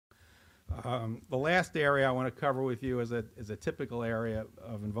The last area I want to cover with you is a typical area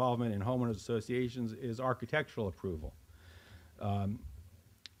of involvement in homeowners associations is architectural approval.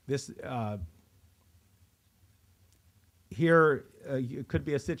 This here it could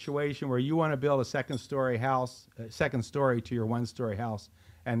be a situation where you want to build a second-story house, second story to your one-story house,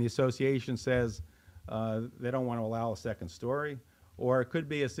 and the association says they don't want to allow a second story. Or it could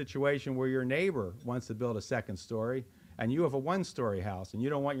be a situation where your neighbor wants to build a second story, and you have a one-story house, and you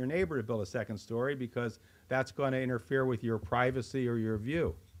don't want your neighbor to build a second story because that's going to interfere with your privacy or your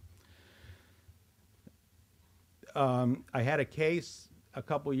view. I had a case a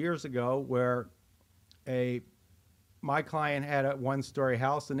couple years ago where my client had a one-story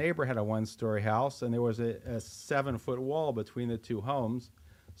house, the neighbor had a one-story house, and there was a 7-foot wall between the two homes,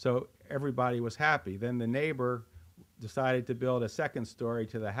 so everybody was happy. Then the neighbor decided to build a second story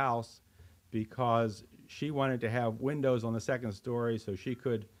to the house because she wanted to have windows on the second story so she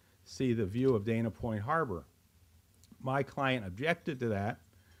could see the view of Dana Point Harbor. My client objected to that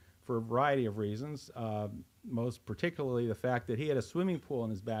for a variety of reasons, most particularly the fact that he had a swimming pool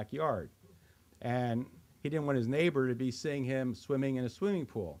in his backyard, and he didn't want his neighbor to be seeing him swimming in a swimming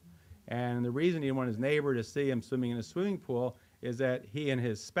pool. And the reason he didn't want his neighbor to see him swimming in a swimming pool is that he and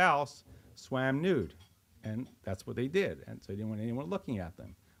his spouse swam nude. And that's what they did, and so he didn't want anyone looking at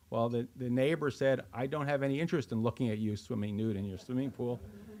them. Well, the neighbor said, I don't have any interest in looking at you swimming nude in your swimming pool.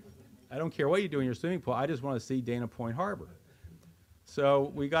 I don't care what you do in your swimming pool, I just want to see Dana Point Harbor.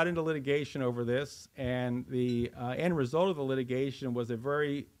 So we got into litigation over this, and the end result of the litigation was a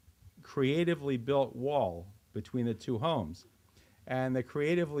very creatively built wall between the two homes. And the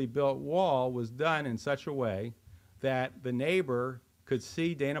creatively built wall was done in such a way that the neighbor could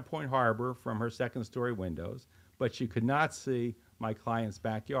see Dana Point Harbor from her second-story windows, but she could not see my client's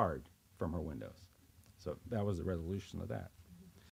backyard from her windows. So that was the resolution of that.